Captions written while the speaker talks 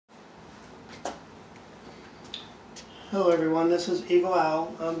Hello everyone, this is Eagle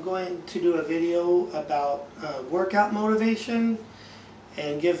Owl. I'm going to do a video about workout motivation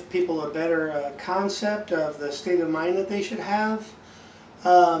and give people a better concept of the state of mind that they should have.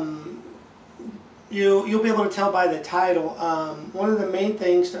 You'll be able to tell by the title. One of the main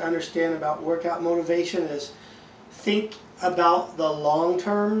things to understand about workout motivation is think about the long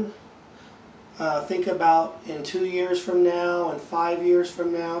term. Think about in 2 years from now, and 5 years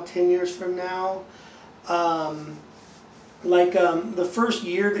from now, 10 years from now. The first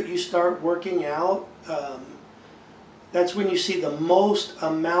year that you start working out, that's when you see the most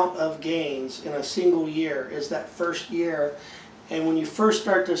amount of gains in a single year, is that first year. And when you first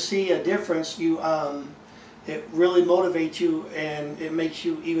start to see a difference, it really motivates you and it makes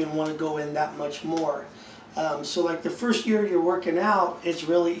you even want to go in that much more. So like the first year you're working out, it's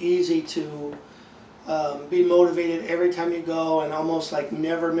really easy to be motivated every time you go and almost like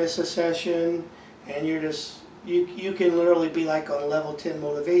never miss a session, and you're just you can literally be like on level 10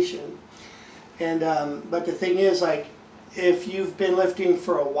 motivation. And but the thing is, like, if you've been lifting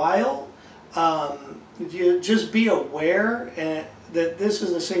for a while, you just be aware and that this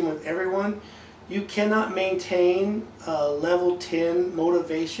is the same with everyone. You cannot maintain a level 10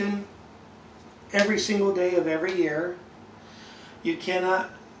 motivation every single day of every year. You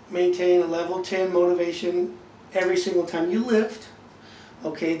cannot maintain a level 10 motivation every single time you lift.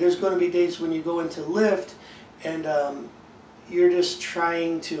 Okay, there's going to be days when you go into lift and you're just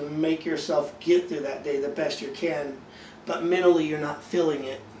trying to make yourself get through that day the best you can, but mentally you're not feeling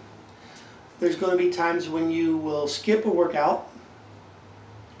it. There's going to be times when you will skip a workout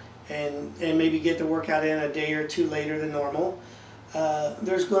and maybe get the workout in a day or two later than normal.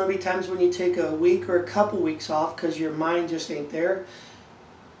 There's going to be times when you take a week or a couple weeks off because your mind just ain't there.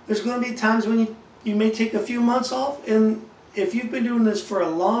 There's going to be times when you may take a few months off, and if you've been doing this for a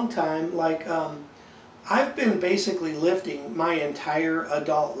long time, like I've been basically lifting my entire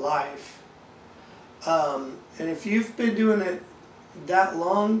adult life. And if you've been doing it that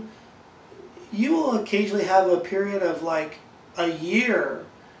long, you will occasionally have a period of like a year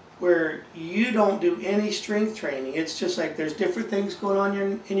where you don't do any strength training. It's just like there's different things going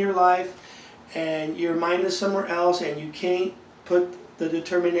on in your life and your mind is somewhere else, and you can't put the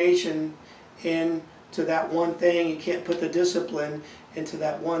determination into that one thing. You can't put the discipline into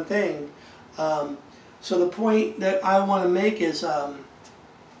that one thing. So the point that I want to make is,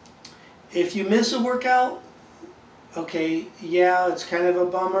 if you miss a workout, okay, yeah, it's kind of a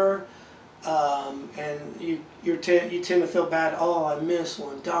bummer, and you tend to feel bad. Oh, I missed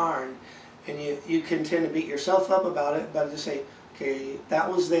one, darn, and you can tend to beat yourself up about it. But just say, okay, that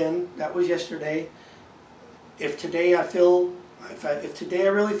was then, that was yesterday. If today I feel, if today I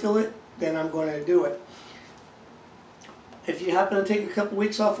really feel it, then I'm going to do it. If you happen to take a couple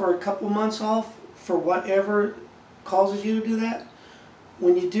weeks off or a couple months off, for whatever causes you to do that,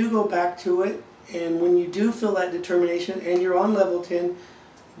 when you do go back to it, and when you do feel that determination and you're on level 10,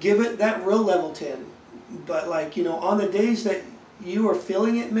 give it that real level 10. But like, you know, on the days that you are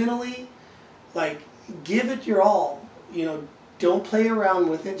feeling it mentally, like, give it your all. You know, don't play around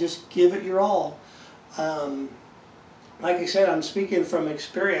with it, just give it your all. Like I said, I'm speaking from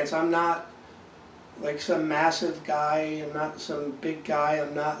experience. I'm not like some massive guy, I'm not some big guy,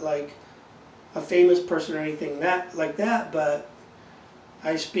 I'm not like a famous person or anything like that, but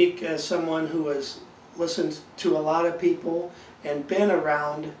I speak as someone who has listened to a lot of people and been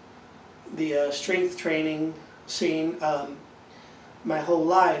around the strength training scene my whole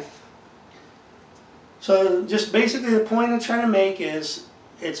life. So just basically the point I'm trying to make is,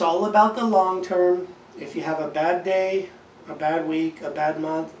 it's all about the long term. If you have a bad day, a bad week, a bad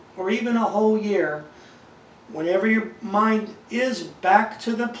month, or even a whole year, whenever your mind is back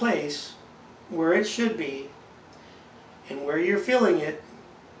to the place where it should be and where you're feeling it,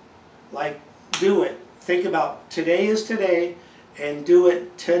 like, do it. Think about today is today and do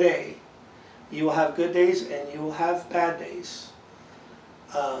it today. You will have good days and you will have bad days.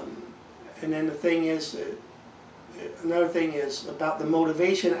 And then the thing is, another thing is about the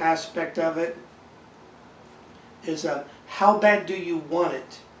motivation aspect of it is, how bad do you want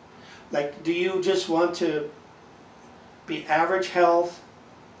it? Like, do you just want to be average health,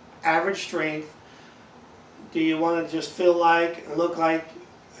 average strength? Do you want to just feel like and look like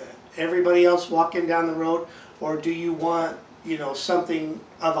everybody else walking down the road? Or do you want, you know, something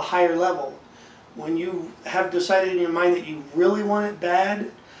of a higher level? When you have decided in your mind that you really want it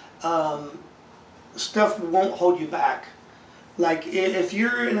bad, stuff won't hold you back. Like, if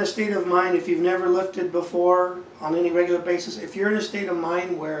you're in a state of mind, if you've never lifted before on any regular basis, if you're in a state of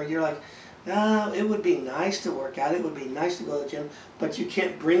mind where you're like, it would be nice to work out, it would be nice to go to the gym, but you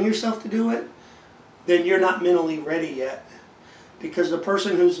can't bring yourself to do it, then you're not mentally ready yet. Because the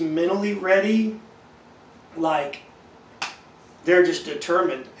person who's mentally ready, like, they're just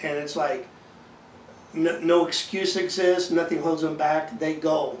determined, and it's like no excuse exists, nothing holds them back, they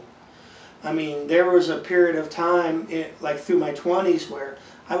go. I mean, there was a period of time, like through my 20s, where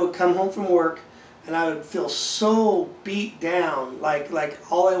I would come home from work and I would feel so beat down, like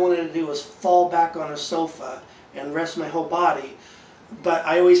all I wanted to do was fall back on a sofa and rest my whole body. But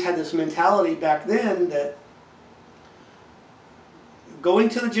I always had this mentality back then that going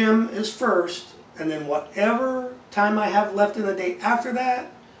to the gym is first, and then whatever time I have left in the day after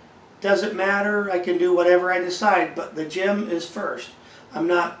that, doesn't matter, I can do whatever I decide, but the gym is first. I'm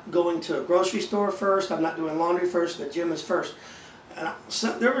not going to a grocery store first, I'm not doing laundry first, the gym is first. And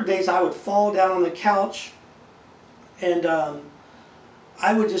so there were days I would fall down on the couch and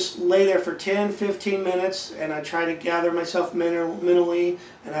I would just lay there for 10, 15 minutes and I'd try to gather myself mentally,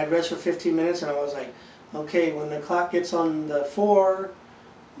 and I'd rest for 15 minutes, and I was like, okay, when the clock gets on the 4,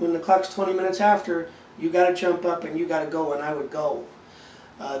 when the clock's 20 minutes after, you got to jump up and you got to go, and I would go.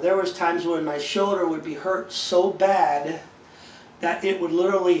 There was times when my shoulder would be hurt so bad that it would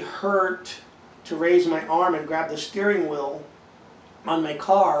literally hurt to raise my arm and grab the steering wheel on my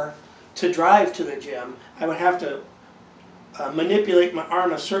car to drive to the gym. I would have to manipulate my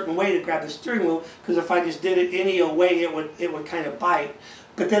arm a certain way to grab the steering wheel, because if I just did it any way, it would kind of bite.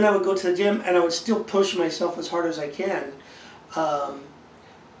 But then I would go to the gym and I would still push myself as hard as I can.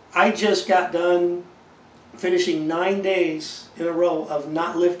 I just got done finishing 9 days in a row of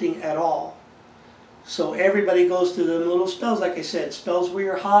not lifting at all. So everybody goes through them little spells, like I said, spells where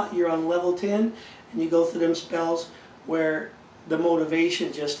you're hot, you're on level 10, and you go through them spells where the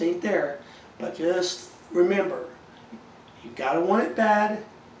motivation just ain't there. But just remember, you gotta want it bad,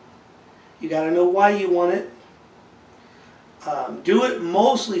 you gotta know why you want it. Do it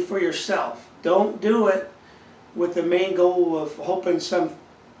mostly for yourself. Don't do it with the main goal of hoping some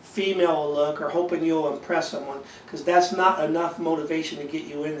female will look or hoping you'll impress someone, because that's not enough motivation to get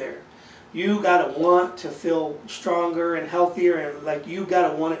you in there. You gotta want to feel stronger and healthier, and like you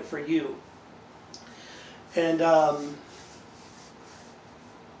gotta want it for you. And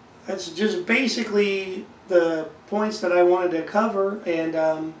that's just basically the points that I wanted to cover.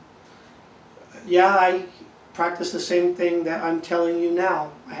 And yeah, I practice the same thing that I'm telling you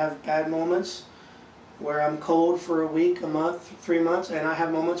now. I have bad moments where I'm cold for a week, a month, 3 months, and I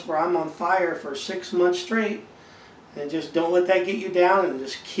have moments where I'm on fire for 6 months straight. And just don't let that get you down, and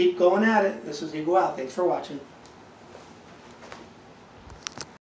just keep going at it. This is Eagle Out. Thanks for watching.